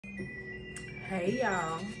Hey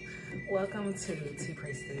y'all, welcome to Tea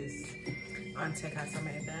Priestess on Taycasso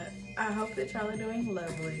Made That. I hope that y'all are doing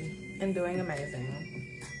lovely and doing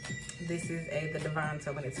amazing. This is The Divine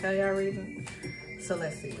Told Me to Tell y'all reading, so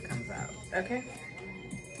let's see what comes out, okay?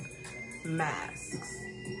 Masks,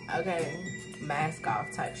 okay? Mask off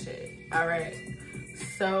type shit, all right?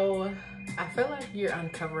 So I feel like you're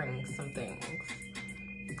uncovering some things,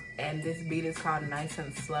 and this beat is called Nice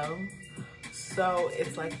and Slow. So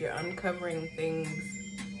it's like you're uncovering things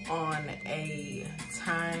on a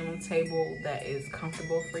timetable that is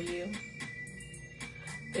comfortable for you.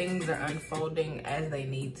 Things are unfolding as they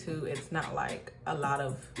need to. It's not like a lot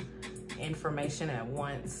of information at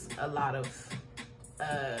once, a lot of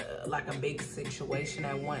like a big situation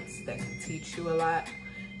at once that can teach you a lot.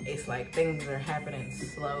 It's like things are happening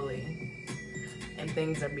slowly and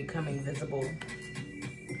things are becoming visible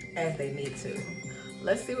as they need to.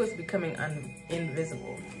 Let's see what's becoming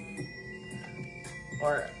invisible,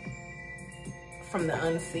 or from the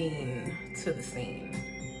unseen to the seen.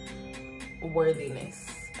 Worthiness,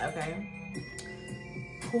 okay?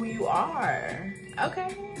 Who you are,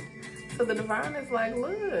 okay? So the divine is like,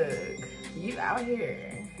 look, you out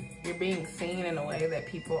here. You're being seen in a way that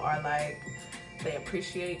people are like, they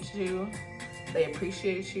appreciate you. They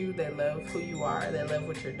appreciate you. They love who you are. They love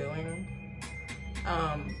what you're doing.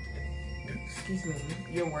 Excuse me,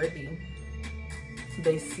 you're worthy.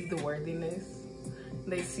 They see the worthiness.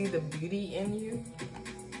 They see the beauty in you.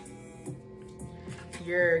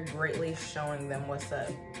 You're greatly showing them what's up,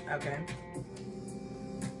 okay?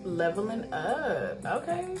 Leveling up,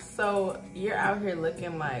 okay? So you're out here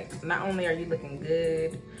looking like, not only are you looking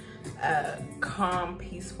good, calm,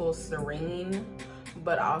 peaceful, serene,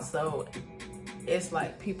 but also it's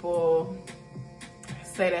like people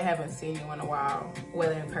say they haven't seen you in a while,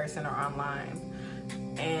 whether in person or online,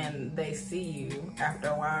 and they see you after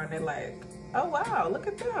a while and they're like, oh wow, look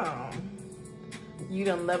at them. You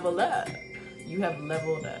done leveled up. You have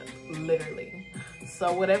leveled up, literally.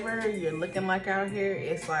 So whatever you're looking like out here,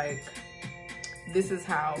 it's like, this is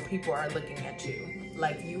how people are looking at you.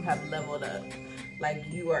 Like you have leveled up. Like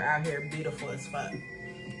you are out here beautiful as fuck.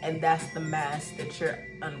 And that's the mask that you're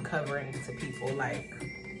uncovering to people, like,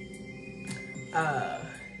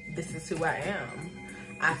 this is who I am.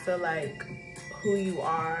 I feel like who you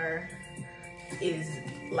are is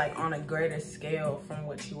like on a greater scale from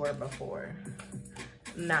what you were before.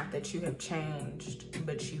 Not that you have changed,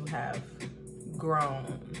 but you have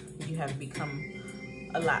grown. You have become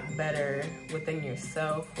a lot better within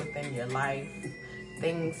yourself, within your life.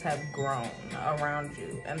 Things have grown around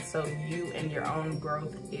you. And so you and your own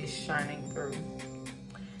growth is shining through.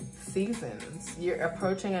 Seasons, you're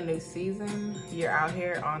approaching a new season. You're out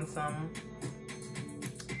here on some,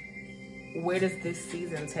 where does this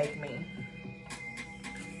season take me?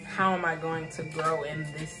 How am I going to grow in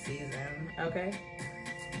this season, okay?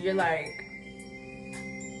 You're like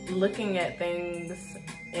looking at things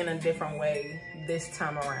in a different way this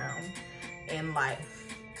time around in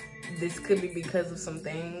life. This could be because of some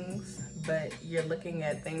things, but you're looking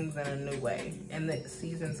at things in a new way. And the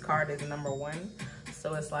seasons card is number 1.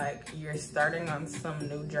 So it's like you're starting on some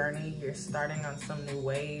new journey, you're starting on some new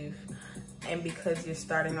wave. And because you're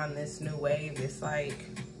starting on this new wave, it's like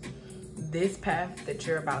this path that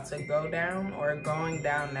you're about to go down or going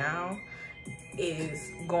down now is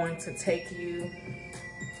going to take you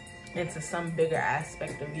into some bigger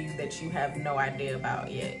aspect of you that you have no idea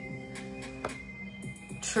about yet.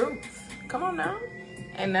 Truth, come on now.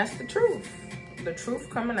 And that's the truth. The truth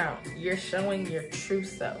coming out. You're showing your true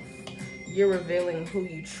self. You're revealing who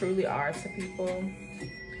you truly are to people.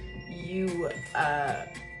 You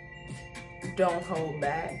don't hold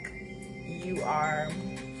back. You are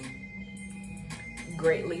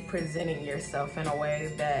greatly presenting yourself in a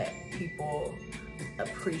way that people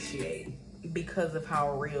appreciate because of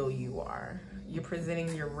how real you are. You're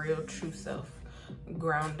presenting your real true self.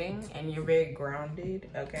 Grounding, and you're very grounded,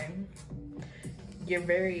 okay? You're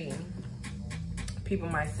very, people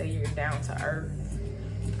might say you're down to earth.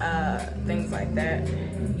 Things like that.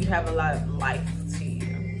 You have a lot of life to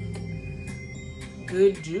you.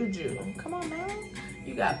 Good juju. Come on now.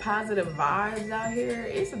 You got positive vibes out here.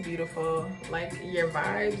 It's a beautiful, like your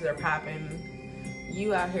vibes are popping.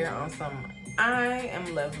 You out here on some, I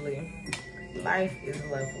am lovely. Life is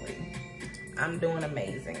lovely. I'm doing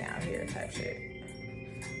amazing out here type shit.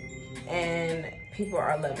 And people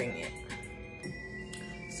are loving it.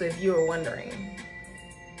 So if you were wondering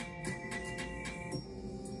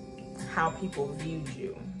how people viewed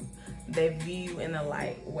you, they view you in a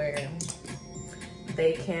light where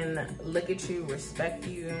they can look at you, respect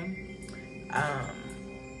you,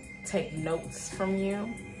 take notes from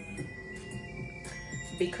you,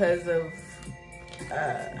 because of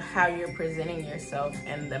how you're presenting yourself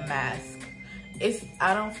and the mask.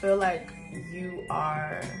 I don't feel like you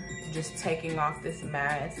are just taking off this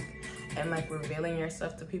mask and like revealing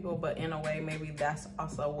yourself to people, but in a way maybe that's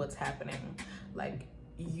also what's happening. Like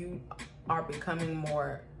you are becoming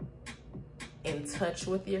more in touch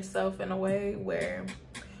with yourself in a way where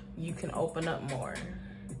you can open up more,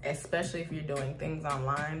 especially if you're doing things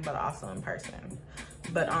online, but also in person.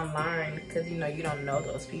 But online, because you know you don't know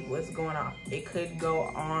those people, it's going on, it could go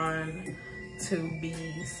on to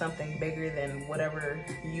be something bigger than whatever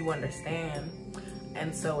you understand.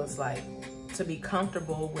 And so it's like, to be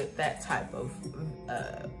comfortable with that type of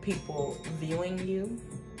people viewing you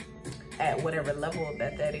at whatever level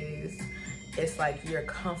that is, it's like you're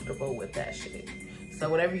comfortable with that shit. So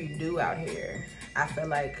whatever you do out here, I feel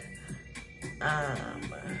like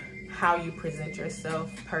how you present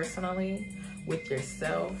yourself personally with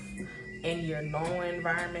yourself in your normal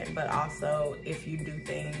environment, but also if you do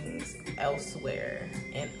things elsewhere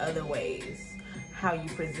in other ways, how you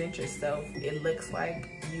present yourself, it looks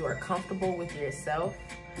like you are comfortable with yourself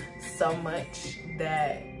so much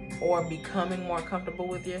that, or becoming more comfortable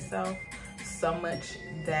with yourself so much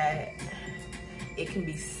that it can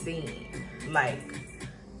be seen. Like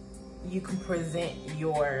you can present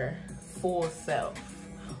your full self,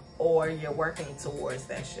 or you're working towards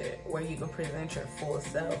that shit where you can present your full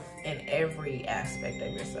self in every aspect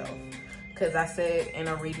of yourself. Because I said in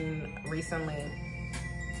a reading recently,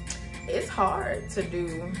 it's hard to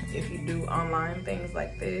do if you do online things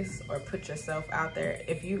like this or put yourself out there.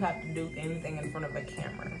 If you have to do anything in front of a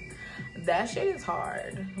camera, that shit is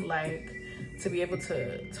hard. Like to be able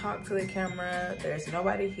to talk to the camera, there's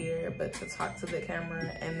nobody here, but to talk to the camera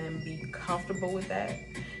and then be comfortable with that,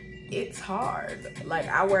 it's hard. Like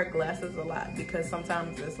I wear glasses a lot because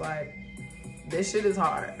sometimes it's like, this shit is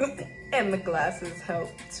hard. And the glasses help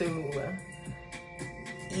to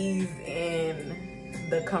ease in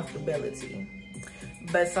the comfortability.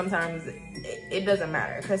 But sometimes it doesn't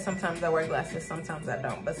matter, because sometimes I wear glasses, sometimes I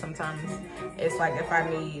don't. But sometimes it's like if I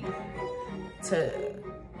need to,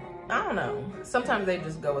 I don't know, sometimes they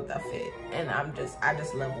just go with the fit, and I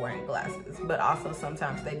just love wearing glasses. But also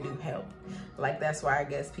sometimes they do help. Like that's why I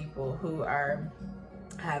guess people who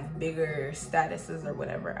have bigger statuses or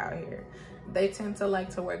whatever out here, they tend to like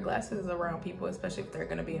to wear glasses around people, especially if they're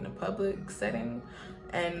going to be in a public setting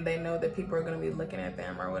and they know that people are going to be looking at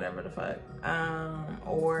them or whatever the fuck,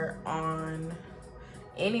 or on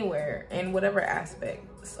anywhere, in whatever aspect.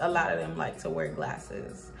 A lot of them like to wear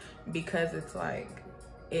glasses because it's like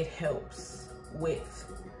it helps with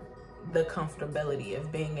the comfortability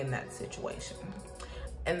of being in that situation.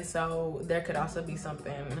 And so there could also be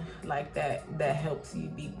something like that that helps you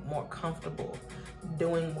be more comfortable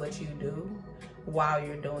doing what you do while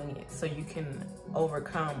you're doing it, so you can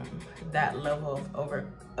overcome that level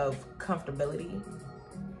of comfortability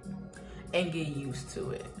and get used to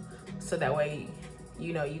it. So that way,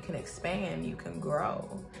 you know, you can expand, you can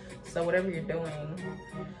grow. So whatever you're doing,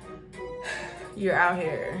 you're out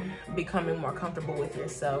here becoming more comfortable with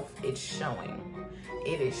yourself. It's showing.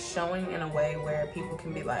 It is showing in a way where people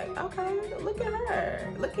can be like, okay, look at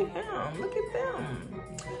her, look at him, look at them.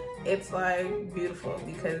 It's like beautiful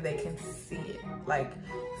because they can see it. Like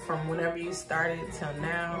from whenever you started till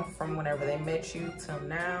now, from whenever they met you till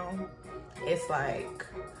now, it's like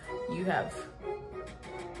you have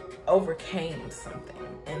overcame something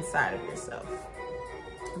inside of yourself,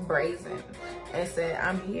 brazen, and said,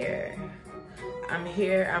 I'm here,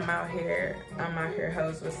 I'm out here,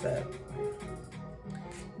 hoes, what's up?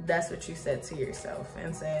 That's what you said to yourself,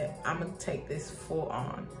 and said, I'm gonna take this full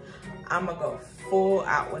on. I'm gonna go full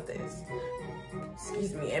out with this.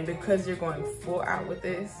 Excuse me. And because you're going full out with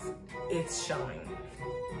this, it's showing.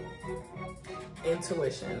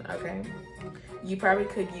 Intuition, okay? You probably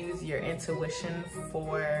could use your intuition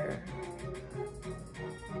for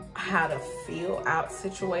how to feel out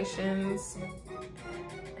situations,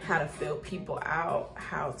 how to feel people out,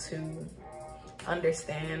 how to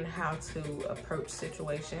understand how to approach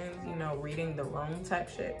situations, you know, reading the room type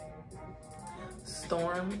shit.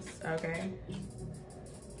 Storms, okay?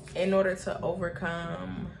 In order to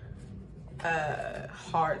overcome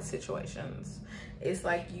hard situations. It's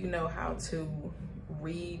like you know how to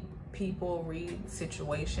read people, read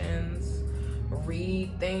situations,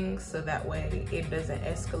 read things, so that way it doesn't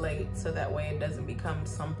escalate, so that way it doesn't become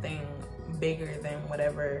something bigger than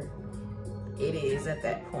whatever it is at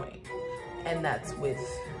that point. And that's with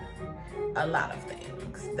a lot of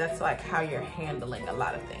things. That's like how you're handling a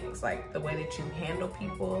lot of things. Like the way that you handle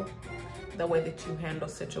people, the way that you handle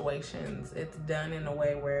situations, it's done in a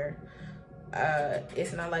way where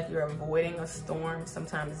It's not like you're avoiding a storm.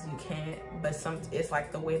 Sometimes you can't, but it's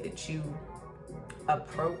like the way that you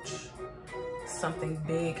approach something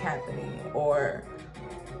big happening, or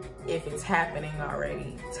if it's happening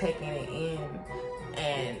already, taking it in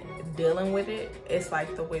and dealing with it. It's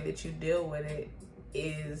like the way that you deal with it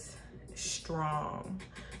is strong,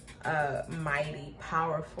 mighty,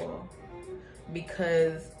 powerful,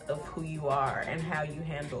 because of who you are and how you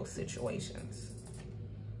handle situations.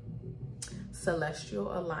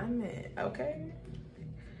 Celestial alignment, okay?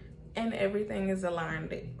 And everything is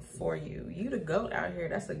aligned for you. You the goat out here.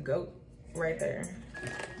 That's a goat right there.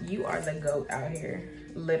 You are the goat out here,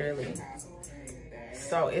 literally.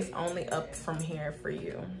 So it's only up from here for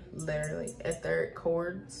you, literally. Etheric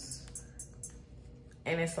cords.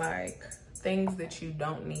 And it's like things that you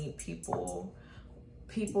don't need, people,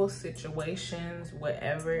 situations,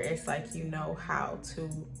 whatever. It's like you know how to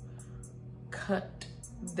cut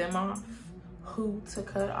them off, who to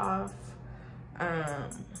cut off,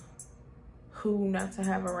 who not to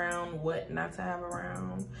have around, what not to have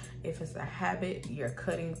around. If it's a habit, you're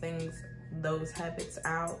cutting those habits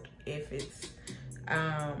out. If it's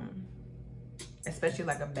especially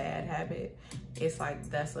like a bad habit, it's like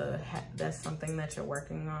that's something that you're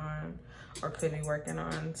working on or could be working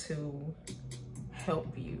on to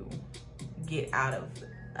help you get out of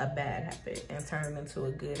a bad habit and turn it into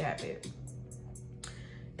a good habit.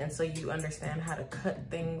 And so you understand how to cut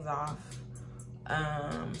things off,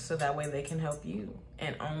 so that way they can help you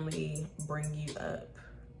and only bring you up.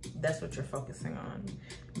 That's what you're focusing on,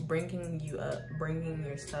 bringing you up, bringing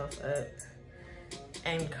yourself up.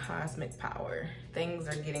 And cosmic power. Things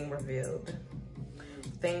are getting revealed.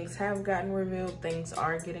 Things have gotten revealed. Things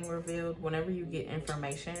are getting revealed. Whenever you get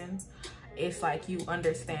information, it's like you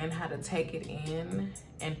understand how to take it in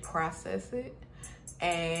and process it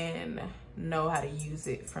and know how to use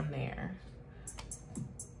it from there.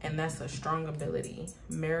 And that's a strong ability.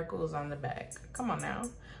 Miracles on the back. Come on now.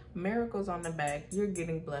 Miracles on the back. You're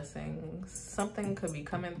getting blessings. Something could be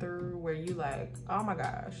coming through where you like, oh my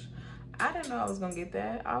gosh, I didn't know I was gonna get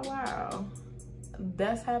that. Oh wow,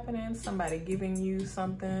 that's happening. Somebody giving you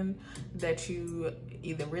something that you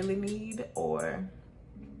either really need or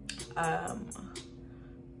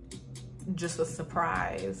just a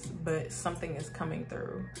surprise, but something is coming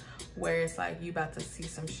through where it's like you about to see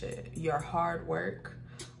some shit. Your hard work,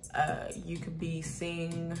 you could be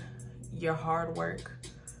seeing your hard work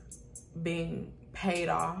being paid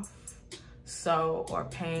off, or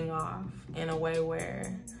paying off in a way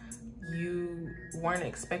where you weren't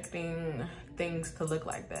expecting things to look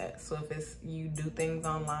like that. So if it's you do things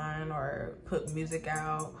online or put music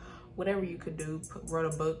out, whatever you could do,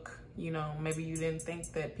 wrote a book, you know, maybe you didn't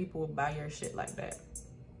think that people would buy your shit like that.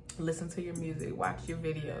 Listen to your music, watch your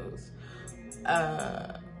videos,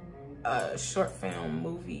 short film,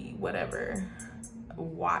 movie, whatever.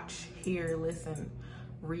 Watch, hear, listen,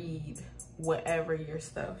 read, whatever your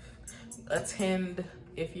stuff. Attend,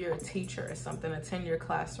 if you're a teacher or something, attend your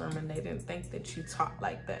classroom and they didn't think that you taught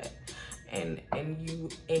like that, and you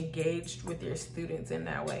engaged with your students in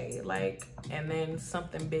that way, like, and then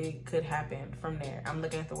something big could happen from there. I'm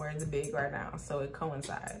looking at the words big right now, so it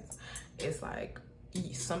coincides. It's like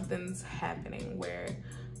something's happening where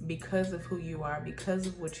because of who you are, because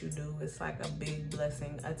of what you do, it's like a big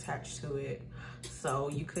blessing attached to it. So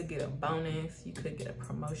you could get a bonus, you could get a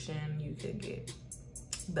promotion, you could get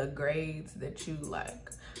the grades that you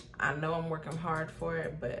like. I know I'm working hard for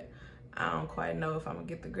it, but I don't quite know if I'm gonna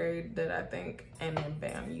get the grade that I think, and then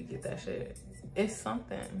bam, you get that shit. It's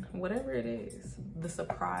something, whatever it is, the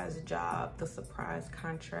surprise job, the surprise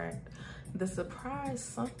contract, the surprise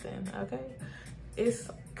something, okay? It's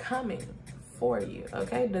coming for you,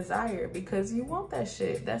 okay? Desire, because you want that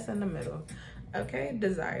shit. That's in the middle, okay?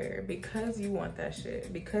 Desire, because you want that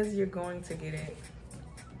shit, because you're going to get it.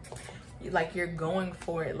 Like you're going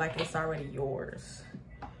for it like it's already yours.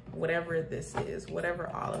 Whatever this is,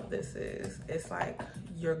 whatever all of this is, it's like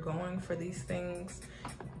you're going for these things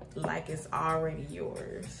like it's already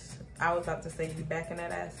yours. I was about to say you backing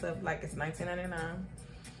that ass up like it's $19.99.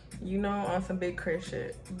 You know, on some big crazy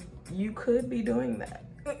shit. You could be doing that.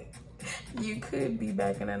 You could be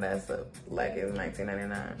backing that ass up like it's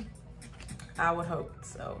 $19.99. I would hope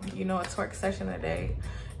so. You know, a twerk session a day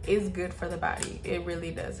is good for the body. It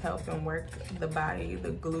really does help and work the body, the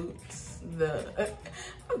glutes,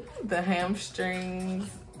 the hamstrings.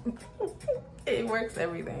 It works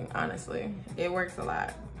everything, honestly. It works a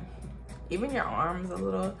lot. Even your arms a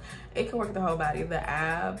little. It can work the whole body, the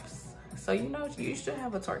abs. So, you know, you should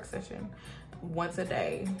have a twerk session once a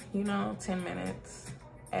day, you know, 10 minutes,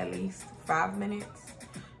 at least 5 minutes.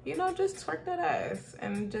 you know, just twerk that ass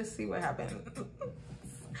and just see what happens.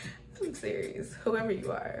 I'm serious. Whoever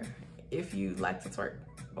you are, if you like to twerk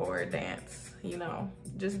or dance, you know,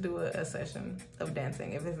 just do a session of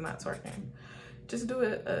dancing. If it's not twerking, just do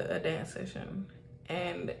a dance session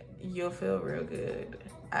and you'll feel real good.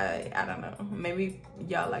 I don't know, maybe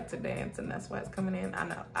y'all like to dance and that's why it's coming in. I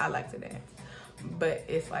know I like to dance, but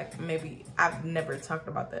it's like, maybe I've never talked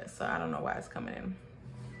about that, so I don't know why it's coming in.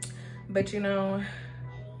 But you know,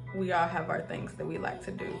 we all have our things that we like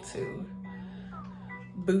to do to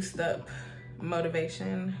boost up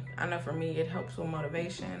motivation. I know for me, it helps with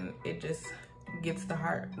motivation. It just gets the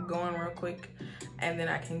heart going real quick, and then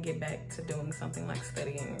I can get back to doing something like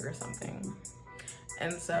studying or something.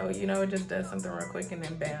 And so, you know, it just does something real quick and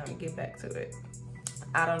then bam, get back to it.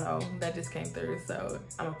 I don't know, that just came through, so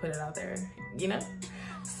I'm gonna put it out there, you know?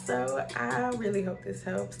 So I really hope this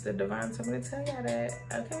helps. The divine told me to tell y'all that,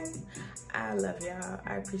 okay? I love y'all.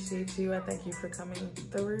 I appreciate you. I thank you for coming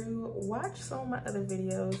through. Watch some of my other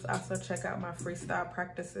videos. Also check out my freestyle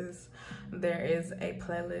practices. There is a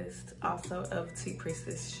playlist also of Tea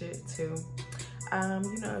Priestess shit too.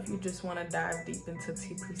 You know, if you just want to dive deep into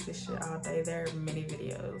Tea Priestess shit all day, there are many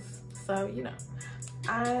videos. So, you know,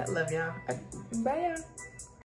 I love y'all. Bye y'all.